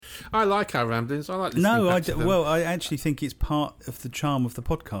I like our ramblings. I like listening back to them. Well, I actually think it's part of the charm of the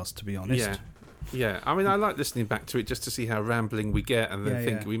podcast, to be honest. Yeah. I mean, I like listening back to it just to see how rambling we get, and then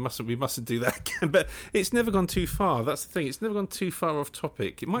think we mustn't do that again. But it's never gone too far. That's the thing. It's never gone too far off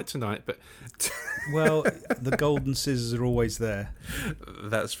topic. It might tonight, but well, the golden scissors are always there.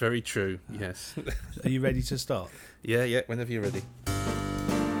 That's very true. Yes. Are you ready to start? Yeah. Whenever you're ready.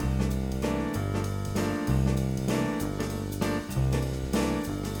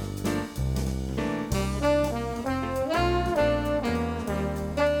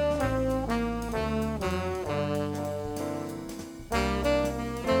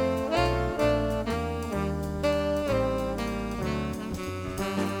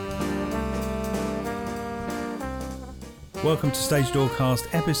 Welcome to Stage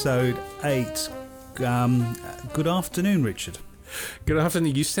Doorcast, episode 8. Good afternoon, Richard. Good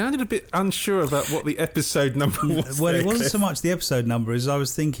afternoon. You sounded a bit unsure about what the episode number was. Well, it wasn't so much the episode number as I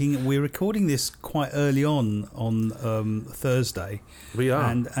was thinking we're recording this quite early on Thursday. We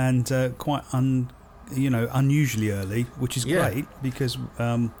are. And quite unusually early, which is great because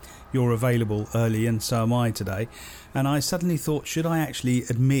you're available early and so am I today. And I suddenly thought, should I actually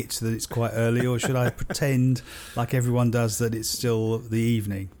admit that it's quite early, or should I pretend like everyone does that it's still the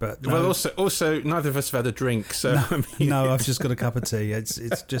evening? But no. Well, also, neither of us have had a drink, so no, I've just got a cup of tea.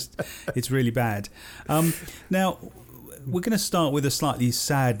 It's really bad. Now, we're going to start with a slightly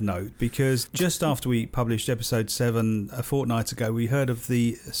sad note, because just after we published episode 7 a fortnight ago, we heard of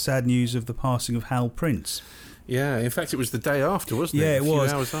the sad news of the passing of Hal Prince. Yeah, in fact, it was the day after, wasn't it? Yeah, it was. A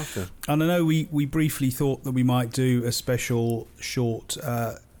few hours after. And I know we briefly thought that we might do a special short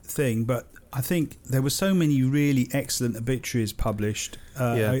thing, but I think there were so many really excellent obituaries published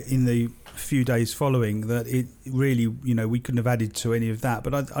in the few days following that it really, we couldn't have added to any of that.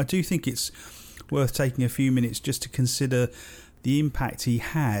 But I do think it's worth taking a few minutes just to consider the impact he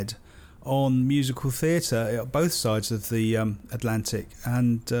had on musical theatre at both sides of the Atlantic.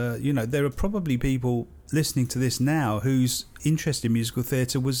 And, there are probably people listening to this now whose interest in musical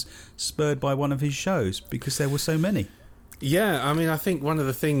theatre was spurred by one of his shows, because there were so many. Yeah, I mean, I think one of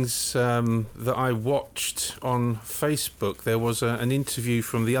the things that I watched on Facebook, there was an interview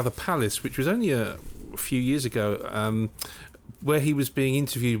from The Other Palace, which was only a few years ago, where he was being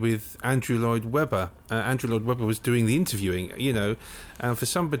interviewed with Andrew Lloyd Webber. Andrew Lloyd Webber was doing the interviewing, and for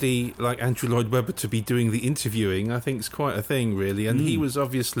somebody like Andrew Lloyd Webber to be doing the interviewing, I think is quite a thing, really. And he was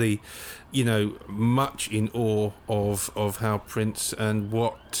obviously, much in awe of Hal Prince and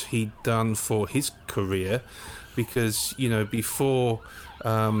what he'd done for his career, because, before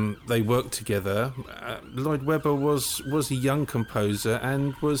they worked together, Lloyd Webber was a young composer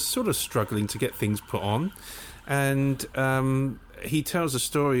and was sort of struggling to get things put on. And he tells a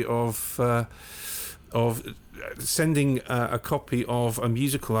story of sending a copy of a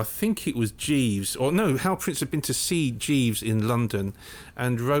musical. I think it was Jeeves, or no, Hal Prince had been to see Jeeves in London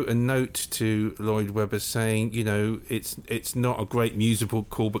and wrote a note to Lloyd Webber saying, it's not a great musical,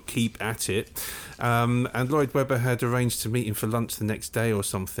 but keep at it. And Lloyd Webber had arranged to meet him for lunch the next day or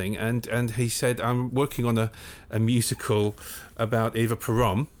something. And he said, I'm working on a musical about Eva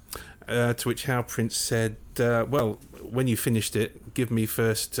Peron. To which Hal Prince said, well, when you finished it, give me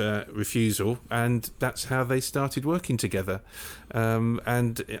first refusal. And that's how they started working together. And,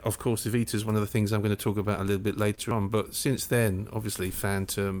 of course, Evita is one of the things I'm going to talk about a little bit later on. But since then, obviously,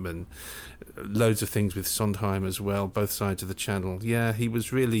 Phantom and loads of things with Sondheim as well, both sides of the channel. Yeah, he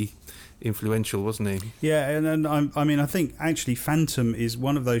was really influential, wasn't he? Yeah, and I think actually Phantom is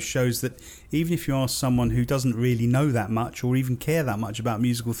one of those shows that even if you ask someone who doesn't really know that much or even care that much about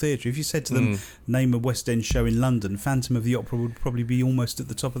musical theatre, if you said to them, name a West End show in London, Phantom of the Opera would probably be almost at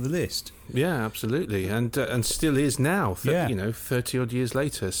the top of the list. Yeah, absolutely, and still is now, 30 odd years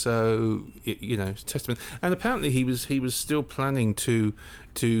later. So it's testament. And apparently he was still planning to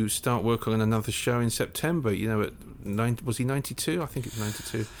start work on another show in September. Was he 92? I think it was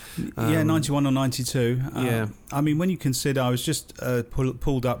 92. 91 or 92. Yeah. I mean, when you consider, I was just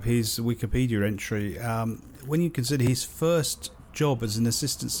pulled up his Wikipedia entry. When you consider his first job as an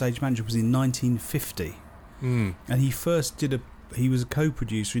assistant stage manager was in 1950, and he was a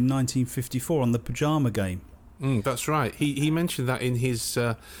co-producer in 1954 on The Pyjama Game. That's right. He mentioned that in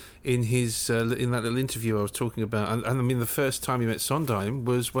that little interview I was talking about. And I mean, the first time he met Sondheim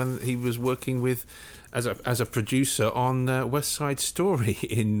was when he was working as a producer on West Side Story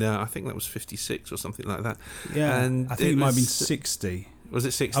in I think that was 56 or something like that. Yeah, and I think it might have been 60. Was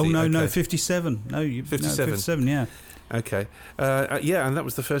it 60? Oh no, okay. no, 57. No, 57. 57. Yeah. Okay. Yeah, and that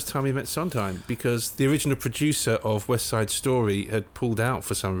was the first time we met Sondheim, because the original producer of West Side Story had pulled out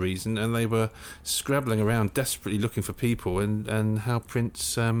for some reason, and they were scrabbling around desperately looking for people, and Hal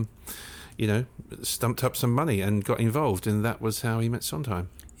Prince, stumped up some money and got involved, and that was how he met Sondheim.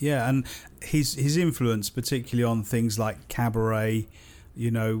 Yeah, and his influence, particularly on things like Cabaret,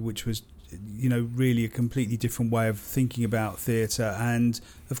 which was really a completely different way of thinking about theatre. And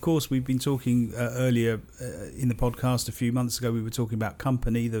of course, we've been talking earlier in the podcast a few months ago, we were talking about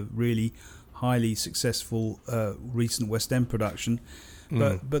Company, the really highly successful recent West End production.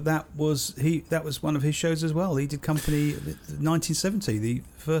 But that was one of his shows as well. He did Company 1970, the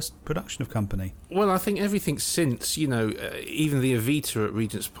first production of Company. Well, I think everything since, even the Evita at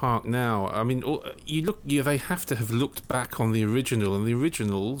Regent's Park now, I mean, they have to have looked back on the original, and the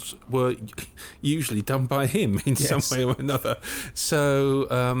originals were usually done by him in some way or another.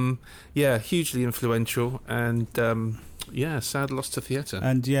 So, hugely influential, and sad loss to theatre.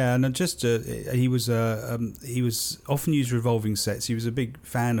 And just he was often used revolving sets. He was a big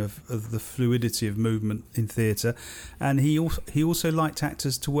fan of the fluidity of movement in theatre, and he also liked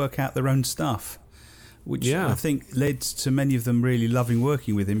actors to work out their own stuff, which I think led to many of them really loving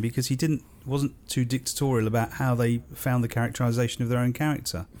working with him, because he wasn't too dictatorial about how they found the characterisation of their own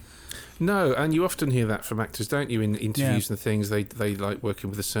character. No, and you often hear that from actors, don't you, in interviews and things. They like working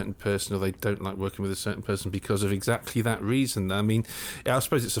with a certain person, or they don't like working with a certain person because of exactly that reason. I mean, I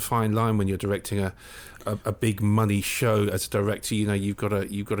suppose it's a fine line when you're directing a big money show as a director. You've got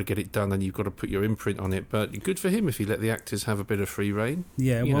to get it done, and you've got to put your imprint on it. But good for him if he let the actors have a bit of free rein.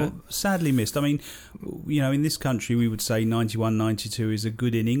 Yeah, sadly missed. I mean, in this country we would say 91-92 is a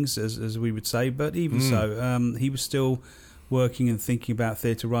good innings, as we would say. But even so, he was still working and thinking about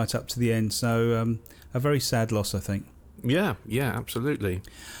theatre right up to the end. So a very sad loss, I think. Yeah, absolutely.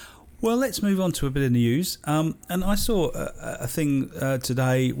 Well, let's move on to a bit of news. And I saw a thing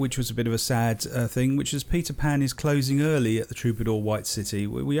today, which was a bit of a sad thing, which is Peter Pan is closing early at the Troubadour White City.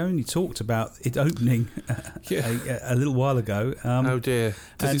 We only talked about it opening a little while ago. Oh dear.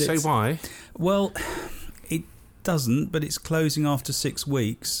 Does it say why? Well, it doesn't, but it's closing after 6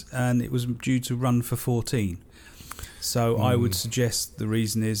 weeks, and it was due to run for 14. So I would suggest the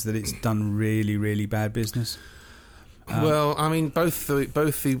reason is that it's done really, really bad business. Well, I mean, both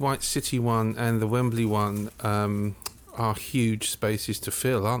the White City one and the Wembley one are huge spaces to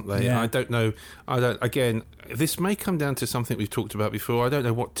fill, aren't they? Yeah. I don't know. Again, this may come down to something we've talked about before. I don't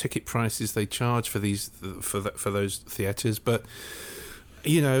know what ticket prices they charge for those theatres, but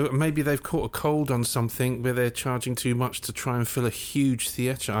maybe they've caught a cold on something where they're charging too much to try and fill a huge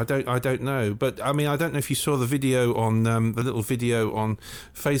theatre. I don't know. But I mean, I don't know if you saw the video on the little video on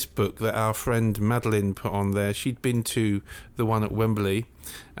Facebook that our friend Madeline put on there. She'd been to the one at Wembley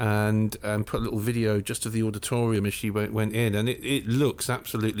and put a little video just of the auditorium as she went in, and it looks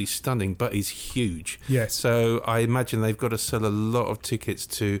absolutely stunning, but is huge. Yes. So I imagine they've got to sell a lot of tickets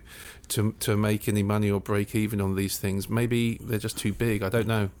to make any money or break even on these things. Maybe they're just too big. I don't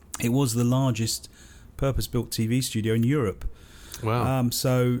know. It was the largest purpose-built TV studio in Europe. Wow.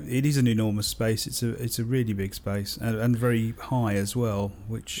 So it is an enormous space. It's a really big space, and very high as well,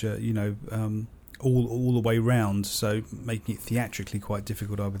 which all the way round, so making it theatrically quite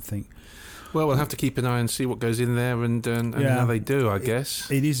difficult, I would think. Well, we'll have to keep an eye and see what goes in there and how they do, I guess.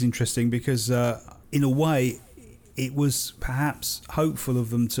 It is interesting because, in a way, it was perhaps hopeful of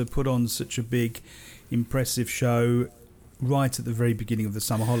them to put on such a big, impressive show right at the very beginning of the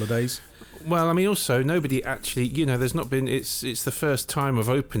summer holidays. Well, I mean, also, nobody actually, there's not been, it's the first time of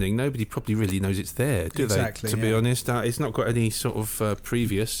opening. Nobody probably really knows it's there, do they? To be honest, it's not got any sort of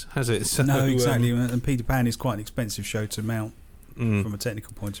previous, has it? So, no, exactly. And Peter Pan is quite an expensive show to mount from a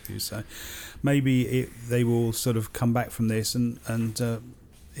technical point of view. So maybe they will sort of come back from this and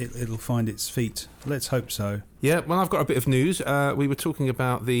it'll find its feet. Let's hope so. Yeah, well, I've got a bit of news. We were talking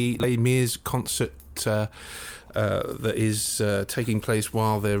about the Les Mis concert that is taking place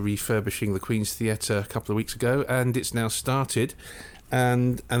while they're refurbishing the Queen's Theatre a couple of weeks ago, and it's now started.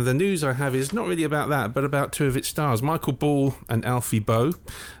 And the news I have is not really about that, but about two of its stars, Michael Ball and Alfie Boe,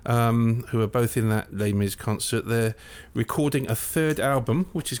 who are both in that Les Mis concert. They're recording a third album,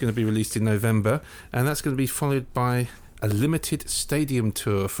 which is going to be released in November, and that's going to be followed by a limited stadium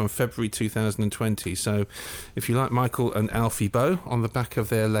tour from February 2020. So if you like Michael and Alfie Boe, on the back of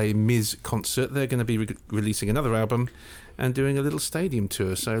their Les Mis concert, they're going to be releasing another album and doing a little stadium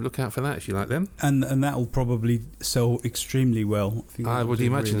tour. So look out for that if you like them. And that will probably sell extremely well. I would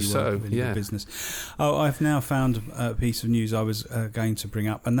imagine really so, well, yeah. Business. Oh, I've now found a piece of news I was going to bring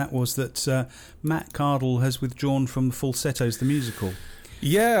up, and that was that Matt Cardle has withdrawn from Falsettos, the musical.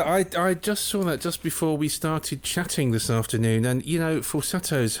 Yeah, I just saw that just before we started chatting this afternoon, and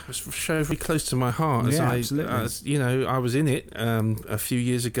Falsetto's a show very close to my heart. Absolutely. I was in it a few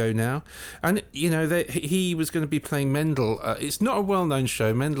years ago now, and he was going to be playing Mendel. It's not a well-known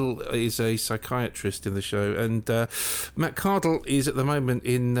show. Mendel is a psychiatrist in the show, and Matt Cardle is at the moment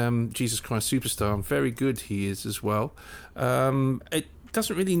in Jesus Christ Superstar. Very good he is as well. It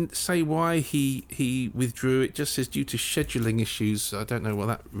doesn't really say why he withdrew. It just says due to scheduling issues. I don't know what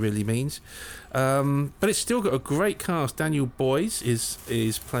that really means, but it's still got a great cast. Daniel Boyes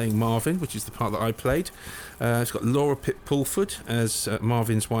is playing Marvin, which is the part that I played. It's got Laura Pitt Pulford as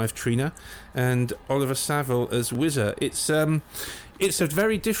Marvin's wife Trina, and Oliver Saville as Whizzer. It's a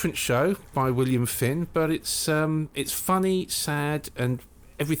very different show by William Finn, but it's funny, sad, and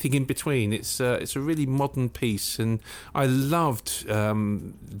everything in between. It's a really modern piece, and I loved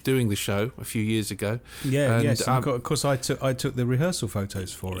doing the show a few years ago. Yes. Of course, I took the rehearsal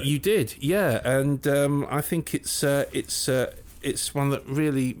photos for it. You did, yeah, and I think it's one that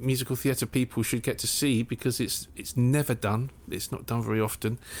really musical theatre people should get to see, because it's never done. It's not done very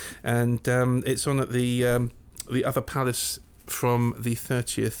often, and it's on at the Other Palace from the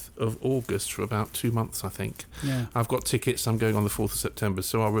 30th of August for about 2 months, I think. Yeah. I've got tickets. I'm going on the 4th of September,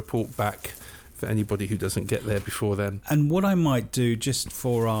 so I'll report back for anybody who doesn't get there before then. And what I might do, just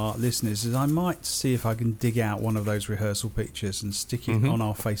for our listeners, is I might see if I can dig out one of those rehearsal pictures and stick it on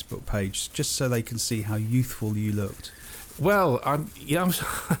our Facebook page, just so they can see how youthful you looked. Well, I'm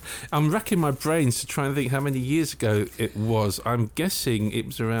racking my brains to try and think how many years ago it was. I'm guessing it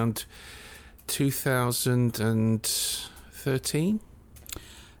was around 2013.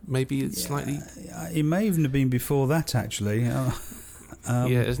 Maybe it's slightly. It may even have been before that, actually. Yeah,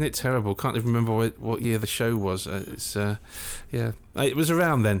 isn't it terrible? Can't even remember what year the show was. It was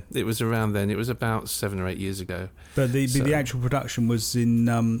around then. It was about 7 or 8 years ago. But the actual production was in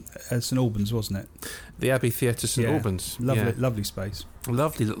St Albans, wasn't it? The Abbey Theatre, St Albans. Lovely space.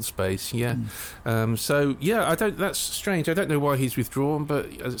 Lovely little space, yeah. That's strange. I don't know why he's withdrawn, but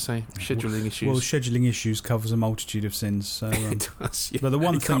as I say, scheduling issues. Well, scheduling issues covers a multitude of sins. So, it does. Yeah. But the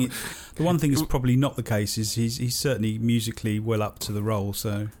one thing is probably not the case is he's certainly musically well up to the role.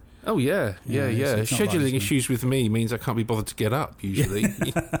 So. Oh yeah. It's Scheduling issues with me means I can't be bothered to get up usually.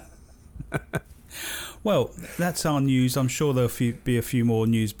 Well, that's our news. I'm sure there'll be a few more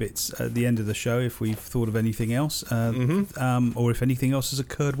news bits at the end of the show if we've thought of anything else, or if anything else has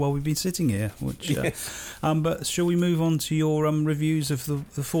occurred while we've been sitting here. But shall we move on to your reviews of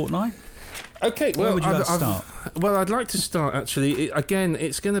the fortnight? Okay, well, where would you like to start? Well, I'd like to start, actually. Again,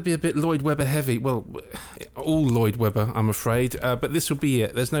 it's going to be a bit Lloyd Webber heavy. Well, all Lloyd Webber, I'm afraid. But this will be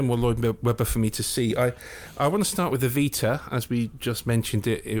it. There's no more Lloyd Webber for me to see. I want to start with Evita, as we just mentioned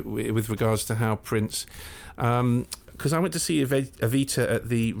it with regards to how Prince... because I went to see Evita at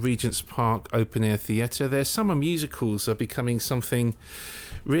the Regent's Park Open Air Theatre. Their summer musicals are becoming something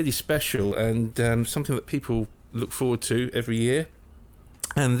really special and something that people look forward to every year.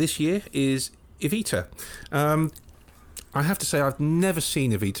 And this year is Evita. I have to say I've never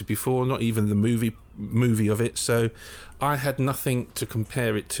seen Evita before, not even the movie of it, so I had nothing to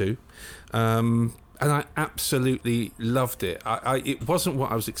compare it to. And I absolutely loved it. It wasn't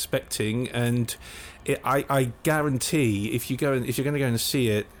what I was expecting, and I guarantee if you're going to go and see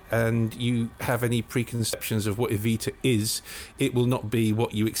it and you have any preconceptions of what Evita is, it will not be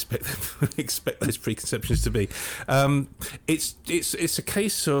what you expect those preconceptions to be. It's a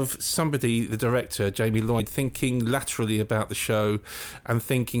case of somebody, the director Jamie Lloyd, thinking laterally about the show and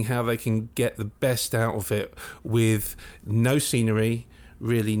thinking how they can get the best out of it with no scenery,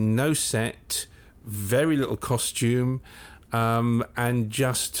 really no set, very little costume, and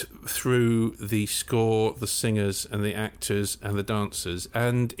just through the score, the singers and the actors and the dancers,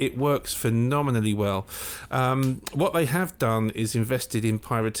 and it works phenomenally well. What they have done is invested in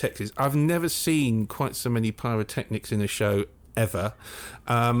pyrotechnics. I've never seen quite so many pyrotechnics in a show ever.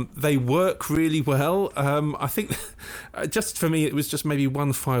 They work really well. I think just for me it was just maybe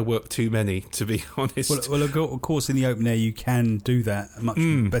one firework too many, to be honest. Well, of course in the open air you can do that much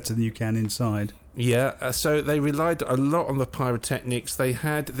better than you can inside. Yeah, so they relied a lot on the pyrotechnics. They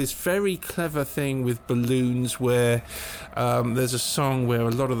had this very clever thing with balloons where there's a song where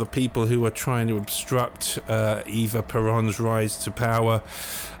a lot of the people who are trying to obstruct Eva Peron's rise to power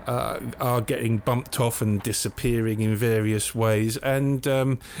are getting bumped off and disappearing in various ways, and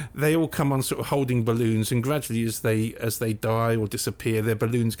they all come on sort of holding balloons, and gradually as they die or disappear, their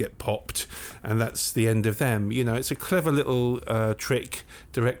balloons get popped, and that's the end of them. You know, it's a clever little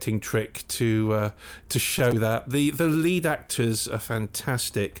directing trick to show that. The lead actors are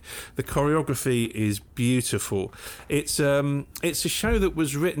fantastic. The choreography is beautiful. It's a show that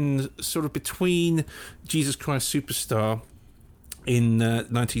was written sort of between Jesus Christ Superstar in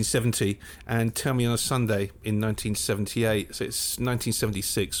 1970 and Tell Me on a Sunday in 1978. So it's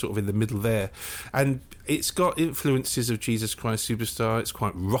 1976, sort of in the middle there. And it's got influences of Jesus Christ Superstar. It's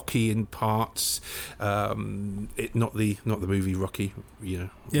quite rocky in parts. Not the movie Rocky,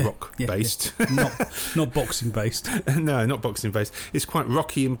 rock based. Yeah. Not boxing based. No, not boxing based. It's quite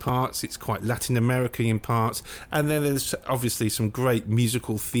rocky in parts. It's quite Latin American in parts. And then there's obviously some great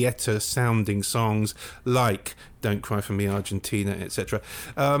musical theatre sounding songs like Don't Cry for Me, Argentina, etc.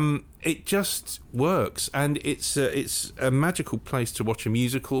 It just works, and it's a magical place to watch a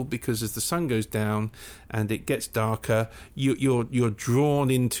musical, because as the sun goes down and it gets darker, you're drawn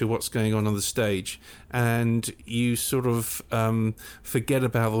into what's going on the stage, and you sort of forget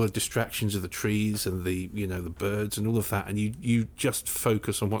about all the distractions of the trees and the birds and all of that, and you just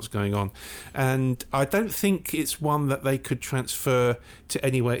focus on what's going on. And I don't think it's one that they could transfer to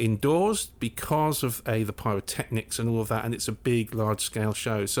anywhere indoors because of the pyrotechnics and all of that, and it's a big, large-scale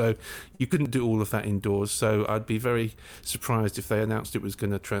show, so you couldn't do all of that indoors. So I'd be very surprised if they announced it was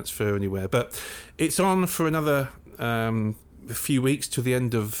going to transfer anywhere. But it's on for another few weeks to the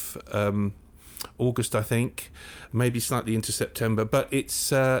end of August, I think, maybe slightly into September. But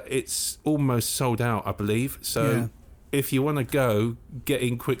it's almost sold out, I believe. So if you want to go, get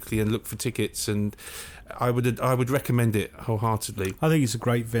in quickly and look for tickets, and I would recommend it wholeheartedly. I think it's a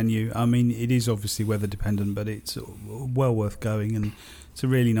great venue. I mean, it is obviously weather dependent, but it's well worth going, and it's a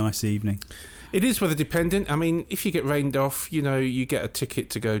really nice evening. It is weather dependent. I mean, if you get rained off, you get a ticket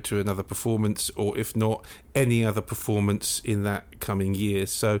to go to another performance, or if not, any other performance in that coming year.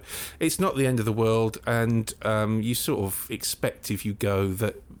 So it's not the end of the world, and you sort of expect if you go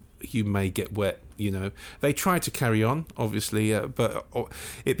that you may get wet. They try to carry on, obviously, but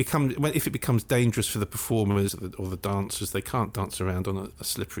if it becomes dangerous for the performers or the dancers, they can't dance around on a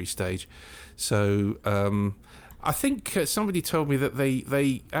slippery stage. So I think somebody told me that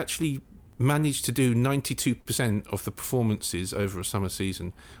they actually managed to do 92% of the performances over a summer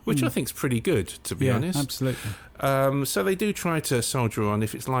season, which I think is pretty good, to be honest. Absolutely. So they do try to soldier on.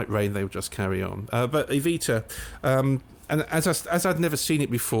 If it's light rain, they will just carry on. But Evita, and as I'd never seen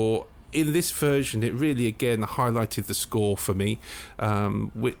it before, in this version, it really again highlighted the score for me,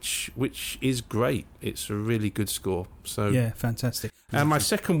 which is great. It's a really good score. So yeah, fantastic. And my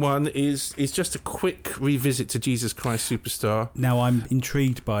second one is just a quick revisit to Jesus Christ Superstar. Now I'm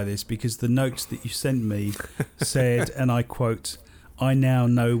intrigued by this, because the notes that you sent me said, and I quote, "I now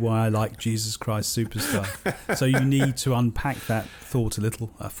know why I like Jesus Christ Superstar." So you need to unpack that thought a little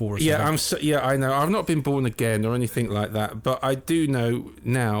for us. Yeah, I know. I've not been born again or anything like that, but I do know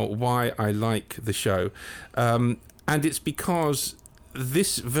now why I like the show, and it's because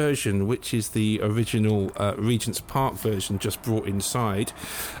this version, which is the original Regent's Park version just brought inside,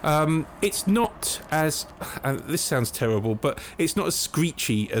 it's not as, and this sounds terrible, but it's not as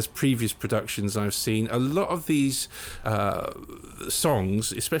screechy as previous productions I've seen. A lot of these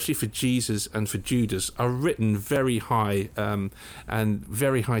songs, especially for Jesus and for Judas, are written very high, and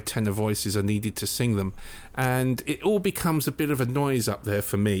very high tenor voices are needed to sing them. And it all becomes a bit of a noise up there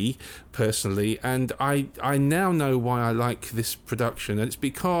for me, personally, and I now know why I like this production, and it's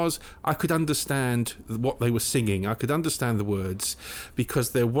because I could understand what they were singing. I could understand the words,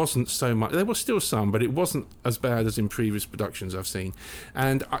 because there wasn't so much. There was still some, but it wasn't as bad as in previous productions I've seen.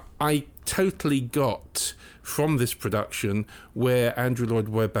 And I totally got from this production where Andrew Lloyd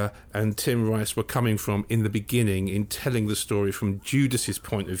Webber and Tim Rice were coming from in the beginning in telling the story from Judas's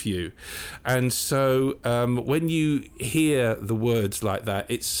point of view. And so when you hear the words like that,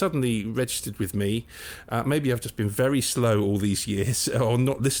 it's suddenly registered with me. Maybe I've just been very slow all these years or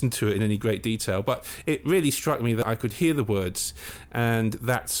not listened to it in any great detail, but it really struck me that I could hear the words, and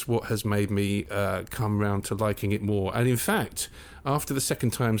that's what has made me come round to liking it more. And in fact, after the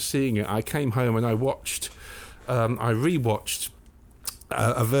second time seeing it, I came home and I rewatched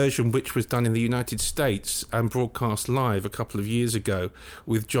a version which was done in the United States and broadcast live a couple of years ago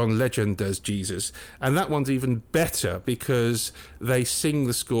with John Legend as Jesus, and that one's even better because they sing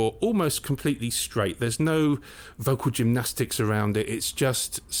the score almost completely straight. There's no vocal gymnastics around it, it's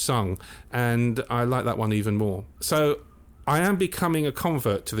just sung, and I like that one even more. So I am becoming a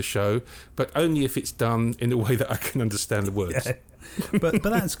convert to the show, but only if it's done in a way that I can understand the words. Yeah. but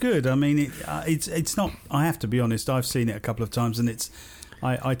that's good. I mean, it's not. I have to be honest. I've seen it a couple of times, and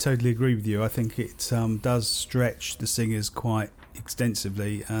I totally agree with you. I think it does stretch the singers quite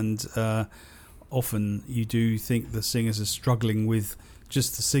extensively, and often you do think the singers are struggling with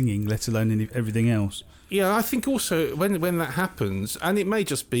just the singing, let alone everything else. Yeah, I think also when that happens, and it may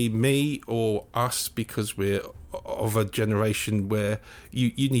just be me or us because we're of a generation where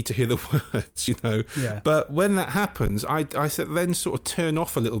you need to hear the words, Yeah. But when that happens, I then sort of turn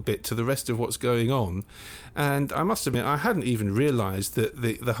off a little bit to the rest of what's going on. And I must admit, I hadn't even realised that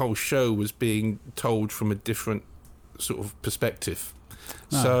the whole show was being told from a different sort of perspective.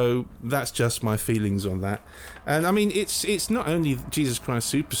 No. So that's just my feelings on that. And I mean, it's not only Jesus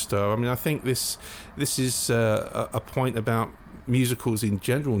Christ Superstar. I mean, I think this is a point about musicals in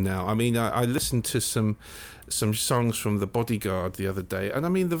general now. I mean, I listened to some songs from The Bodyguard the other day, and I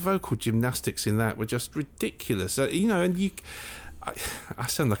mean, the vocal gymnastics in that were just ridiculous. And I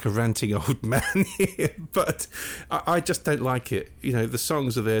sound like a ranting old man here, but I just don't like it. The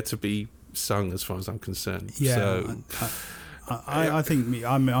songs are there to be sung, as far as I'm concerned. Yeah. So, I think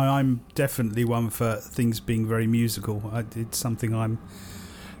I'm definitely one for things being very musical. It's something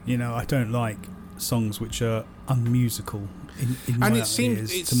I don't like songs which are unmusical in my ears,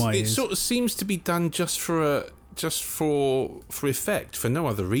 to my ears. It sort of seems to be done just for effect, for no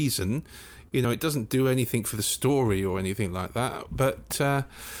other reason. It doesn't do anything for the story or anything like that. But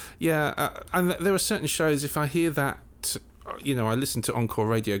and there are certain shows, if I hear that. I listen to Encore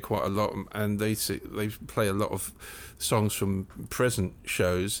Radio quite a lot, and they play a lot of songs from present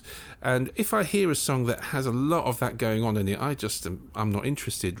shows. And if I hear a song that has a lot of that going on in it, I'm not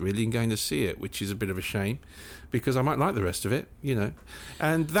interested really in going to see it, which is a bit of a shame, because I might like the rest of it,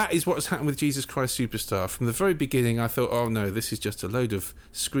 And that is what has happened with Jesus Christ Superstar. From the very beginning, I thought, oh no, this is just a load of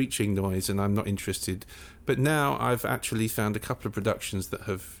screeching noise, and I'm not interested. But now I've actually found a couple of productions that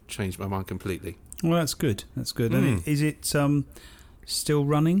have changed my mind completely. Well, that's good. That's good. And is it still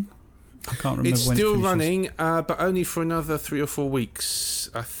running? I can't remember it's when still it running, but only for another 3 or 4 weeks.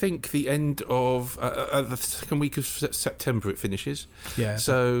 I think the end of the second week of September it finishes. Yeah.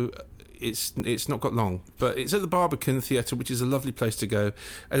 So it's not got long, but it's at the Barbican Theatre, which is a lovely place to go.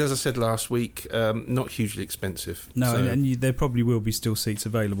 And as I said last week, not hugely expensive. No, so. and there probably will be still seats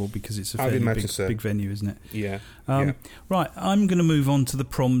available because it's a fairly big venue, isn't it? Yeah. Right, I'm going to move on to the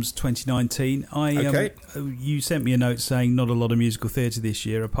Proms 2019. Okay. You sent me a note saying not a lot of musical theatre this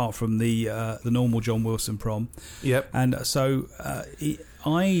year, apart from the normal John Wilson Prom. Yep. And so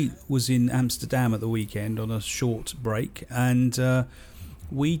I was in Amsterdam at the weekend on a short break, and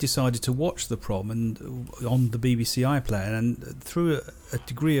we decided to watch the Prom and on the BBC iPlayer, and through a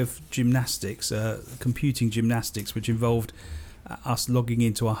degree of gymnastics, computing gymnastics, which involved us logging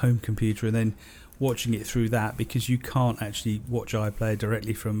into our home computer and then watching it through that, because you can't actually watch iPlayer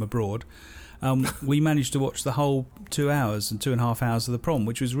directly from abroad. We managed to watch the whole 2 hours and 2.5 hours of the Prom,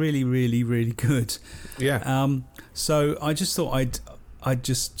 which was really, really, really good. Yeah. So I just thought I'd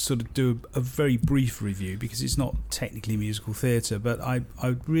just sort of do a very brief review, because it's not technically musical theatre, but I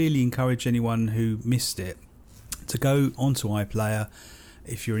really encourage anyone who missed it to go onto iPlayer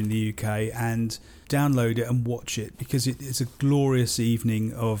if you're in the UK and download it and watch it, because it's a glorious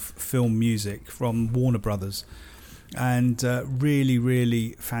evening of film music from Warner Brothers, and really,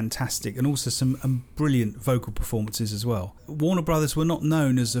 really fantastic, and also some brilliant vocal performances as well. Warner Brothers were not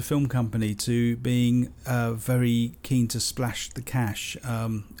known as a film company to being very keen to splash the cash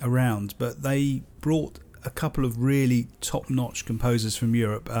around, but they brought a couple of really top-notch composers from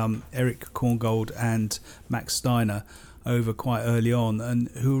Europe, Eric Korngold and Max Steiner, over quite early on, and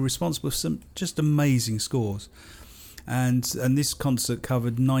who were responsible for some just amazing scores. And this concert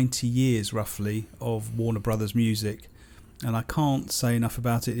covered 90 years roughly of Warner Brothers music, and I can't say enough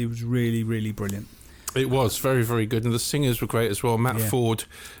about it. It was really, really brilliant. It was very, very good, and the singers were great as well. Matt Ford,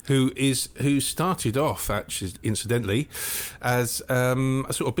 who started off actually, incidentally, as a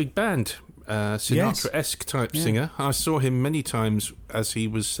sort of big band, Sinatra-esque type singer. I saw him many times as he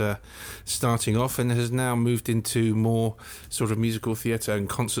was starting off, and has now moved into more sort of musical theatre and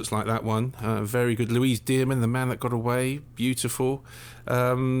concerts like that one. Very good. Louise Dearman, The Man That Got Away, beautiful.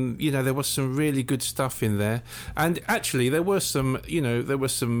 There was some really good stuff in there, and actually there were some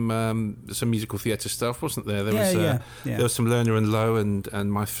musical theatre stuff, wasn't there? There was some Lerner and Lowe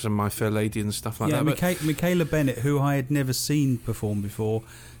and My Fair Lady and stuff like that. Michaela Bennett, who I had never seen perform before,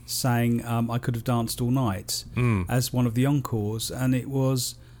 sang I Could Have Danced All Night as one of the encores, and it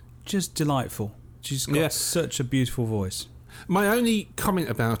was just delightful. She's got such a beautiful voice. My only comment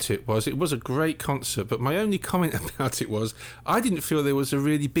about it was a great concert, but my only comment about it was I didn't feel there was a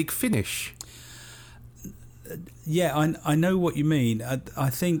really big finish. Yeah, I know what you mean. I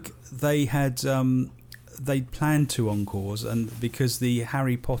think they had they'd planned 2 encores, and because the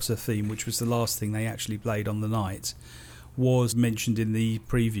Harry Potter theme, which was the last thing they actually played on the night, was mentioned in the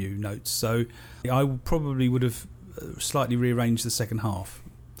preview notes. So I probably would have slightly rearranged the second half.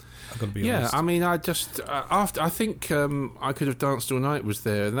 I've got to be honest. Yeah, I mean, I just I think I Could Have Danced All Night was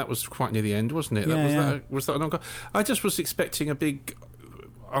there, and that was quite near the end, wasn't it? Was that an encore? I just was expecting a big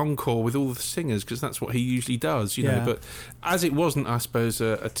encore with all the singers, because that's what he usually does, you know. But as it wasn't, I suppose,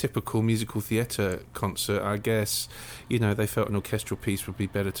 a typical musical theatre concert, I guess, you know, they felt an orchestral piece would be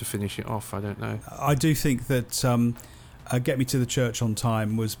better to finish it off. I don't know. I do think that Get Me to the Church on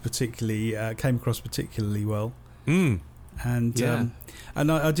Time was particularly came across particularly well. And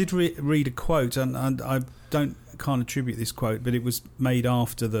I did read a quote, and I can't attribute this quote, but it was made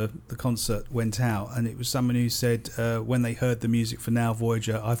after the concert went out, and it was someone who said, when they heard the music for Now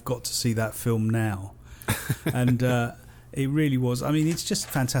Voyager, I've got to see that film now. And it really was. I mean, it's just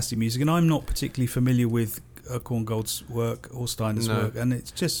fantastic music, and I'm not particularly familiar with Korngold's work or Steiner's work, and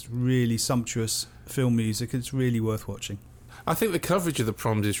it's just really sumptuous film music. It's really worth watching. I think the coverage of the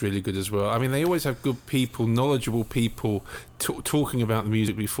proms is really good as well. I mean, they always have good people, knowledgeable people talking about the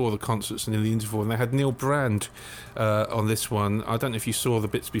music before the concerts and in the interval. And they had Neil Brand on this one. I don't know if you saw the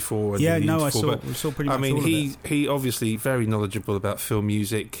bits before. I saw pretty much. I mean, all of it. he obviously very knowledgeable about film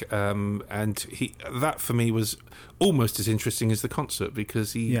music, and that for me was almost as interesting as the concert,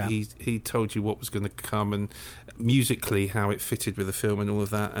 because he told you what was going to come and musically how it fitted with the film and all of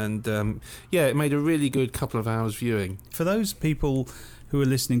that, and it made a really good couple of hours viewing. For those people who are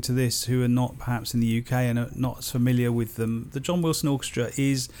listening to this who are not perhaps in the UK and are not as familiar with them, the John Wilson Orchestra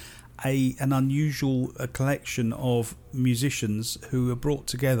is an unusual collection of musicians who are brought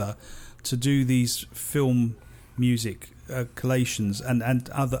together to do these film music collations and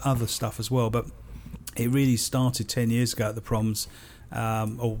other stuff as well. But it really started 10 years ago at the Proms.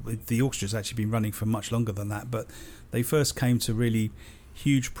 The orchestra's actually been running for much longer than that, but they first came to really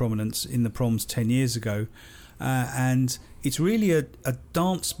huge prominence in the Proms 10 years ago, and it's really a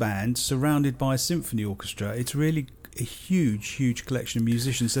dance band surrounded by a symphony orchestra. It's really a huge collection of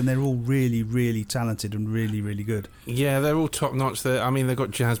musicians, and they're all really, really talented and really, really good. Yeah, they're all top notch. I mean, they've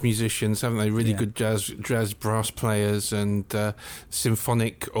got jazz musicians, haven't they? Really good jazz brass players and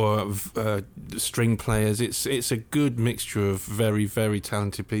symphonic or string players. It's a good mixture of very, very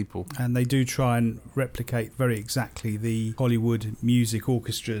talented people. And they do try and replicate very exactly the Hollywood music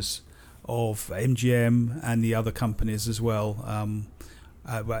orchestras of MGM and the other companies as well,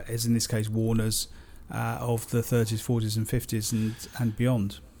 as in this case Warner's. Of the 30s, 40s, and 50s, and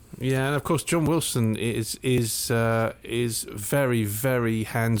beyond. Yeah, and of course John Wilson is very, very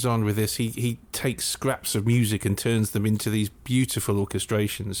hands-on with this. He takes scraps of music and turns them into these beautiful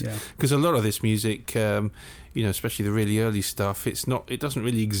orchestrations. Because a lot of this music, especially the really early stuff, it doesn't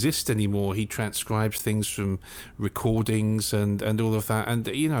really exist anymore. He transcribes things from recordings and all of that, and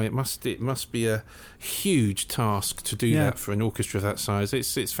it must be a huge task to do that for an orchestra of that size.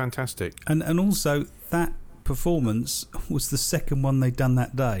 It's fantastic. And also that performance was the second one they'd done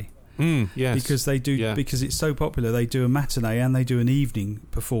that day. Yes. Because they do, because it's so popular, they do a matinee and they do an evening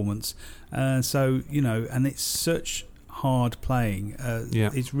performance. So and it's such hard playing.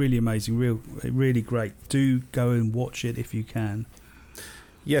 It's really amazing, really great. Do go and watch it if you can.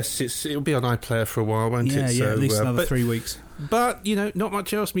 Yes, it'll be on iPlayer for a while, won't it? Yeah, at least another 3 weeks. But not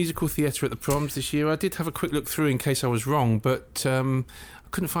much else musical theatre at the Proms this year. I did have a quick look through in case I was wrong, but I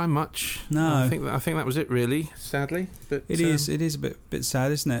couldn't find much. No, I think that was it, really. Sadly, but it is a bit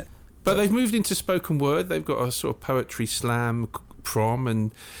sad, isn't it? But they've moved into spoken word. They've got a sort of poetry slam prom,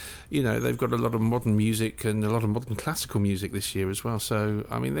 and they've got a lot of modern music and a lot of modern classical music this year as well. So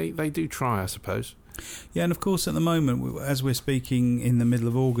I mean, they do try, I suppose. Yeah, and of course at the moment, as we're speaking in the middle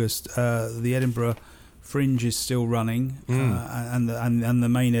of August, the Edinburgh Fringe is still running, and the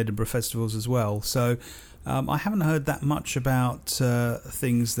main Edinburgh festivals as well. So I haven't heard that much about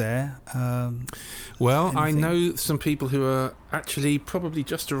things there. I know some people who are actually probably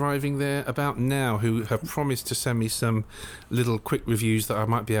just arriving there about now, who have promised to send me some little quick reviews that I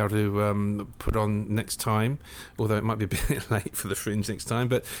might be able to put on next time, although it might be a bit late for the Fringe next time,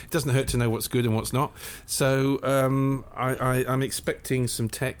 but it doesn't hurt to know what's good and what's not. So I'm expecting some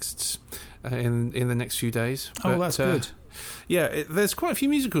texts in the next few days. Oh, that's good. Yeah, there's quite a few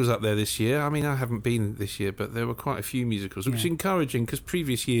musicals up there this year. I mean, I haven't been this year, but there were quite a few musicals, which is encouraging, because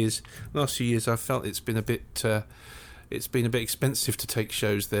last few years, I felt it's been a bit expensive to take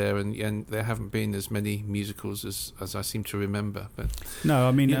shows there, and there haven't been as many musicals as I seem to remember. But no,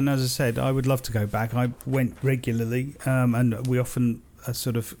 I mean, and as I said, I would love to go back. I went regularly, and we often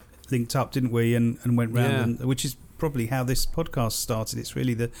sort of linked up, didn't we, and went round, which is probably how this podcast started. It's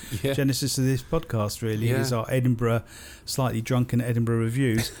really the genesis of this podcast, really, is our Edinburgh, slightly drunken Edinburgh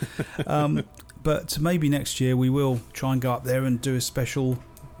reviews. But maybe next year we will try and go up there and do a special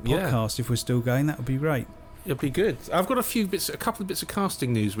podcast if we're still going. That would be great. It'll be good. I've got a couple of bits of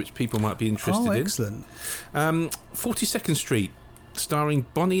casting news which people might be interested in. Oh, excellent. 42nd Street, starring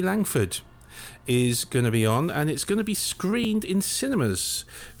Bonnie Langford, is going to be on, and it's going to be screened in cinemas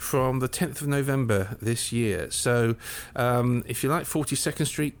from the 10th of November this year. So if you like 42nd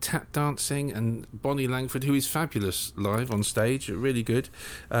Street, tap dancing, and Bonnie Langford, who is fabulous live on stage, really good,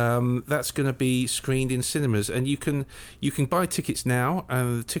 that's going to be screened in cinemas, and you can buy tickets now,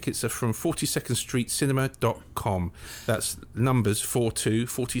 and the tickets are from 42ndstreetcinema.com. That's numbers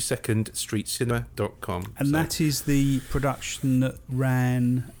 42ndstreetcinema.com. And that is the production that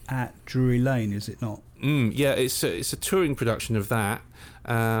ran at Drury Lane, is it not? Yeah, it's a touring production of that,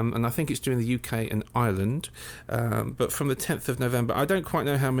 and I think it's doing the UK and Ireland. But from the 10th of November, I don't quite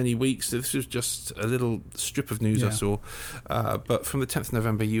know how many weeks. This was just a little strip of news I saw. But from the 10th of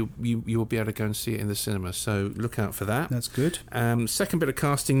November, you will be able to go and see it in the cinema. So look out for that. That's good. Second bit of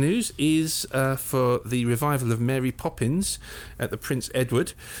casting news is for the revival of Mary Poppins at the Prince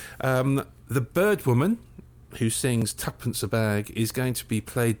Edward. The Bird Woman, who sings Tuppence a Bag, is going to be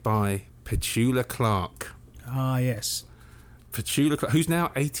played by Petula Clark. Ah, yes. Petula Clark, who's now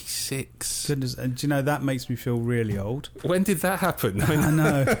 86. Goodness, and do you know, that makes me feel really old. When did that happen? I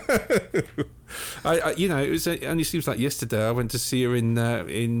know. It only seems like yesterday I went to see her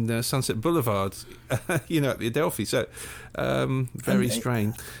in Sunset Boulevard, at the Adelphi. So very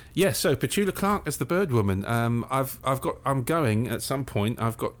strange. Yeah. So Petula Clark as the Bird Woman. I'm going at some point.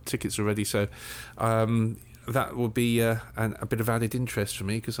 I've got tickets already. So. That will be a bit of added interest for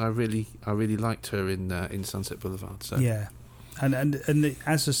me, because I really liked her in Sunset Boulevard. So yeah, and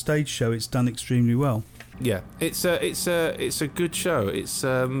as a stage show, it's done extremely well. Yeah, it's a good show. It's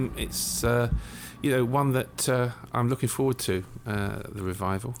one that I'm looking forward to, the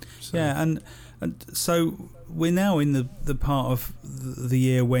revival. So. Yeah, and so we're now in the part of the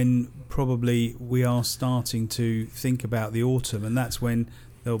year when probably we are starting to think about the autumn, and that's when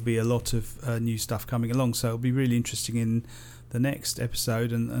there'll be a lot of new stuff coming along. So it'll be really interesting in the next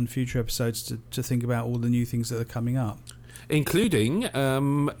episode and future episodes to think about all the new things that are coming up. Including,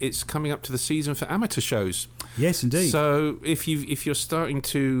 it's coming up to the season for amateur shows. Yes, indeed. So if you're starting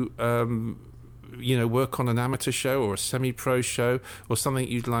to work on an amateur show or a semi-pro show or something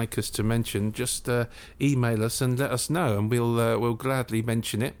you'd like us to mention, just email us and let us know, and we'll gladly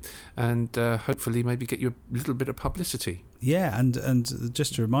mention it, and hopefully maybe get you a little bit of publicity. Yeah, and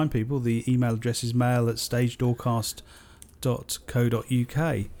just to remind people, the email address is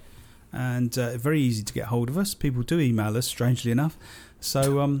mail@stagedoorcast.co.uk, and very easy to get hold of us. People do email us, strangely enough.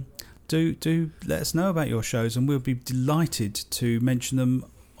 So do let us know about your shows, and we'll be delighted to mention them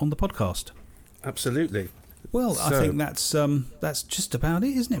on the podcast. Absolutely. Well, I think that's just about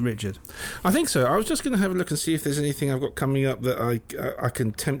it, isn't it, Richard? I think so. I was just going to have a look and see if there's anything I've got coming up that I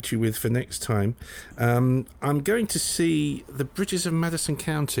can tempt you with for next time. I'm going to see The Bridges of Madison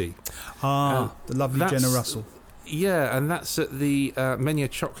County. The lovely Jenna Russell. Yeah, and that's at the Menia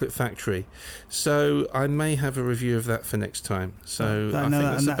Chocolate Factory. So I may have a review of that for next time. So I think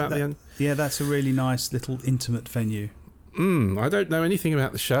that's about the end. Yeah, that's a really nice little intimate venue. I don't know anything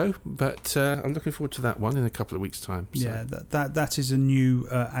about the show, but I'm looking forward to that one in a couple of weeks' time. So. Yeah, that is a new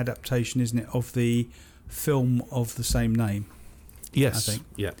adaptation, isn't it, of the film of the same name? Yes. I think.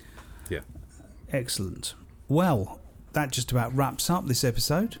 Yeah. Excellent. Well, that just about wraps up this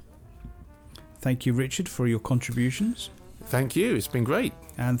episode. Thank you, Richard, for your contributions. Thank you. It's been great.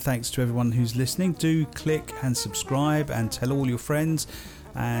 And thanks to everyone who's listening. Do click and subscribe and tell all your friends,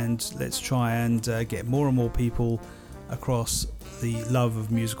 and let's try and get more and more people across the love of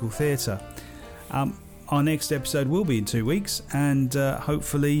musical theatre. Our next episode will be in 2 weeks, and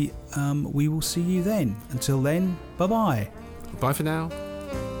hopefully we will see you then. Until then, bye-bye. Bye for now.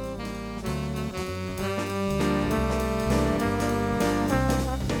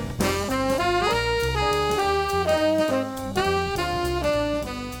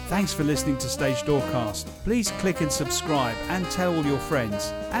 Thanks for listening to Stage Doorcast. Please click and subscribe and tell all your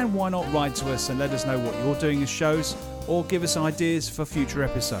friends. And why not write to us and let us know what you're doing as shows, or give us ideas for future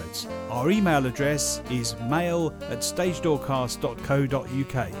episodes. Our email address is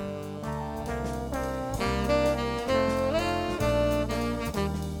mail@stagedoorcast.co.uk.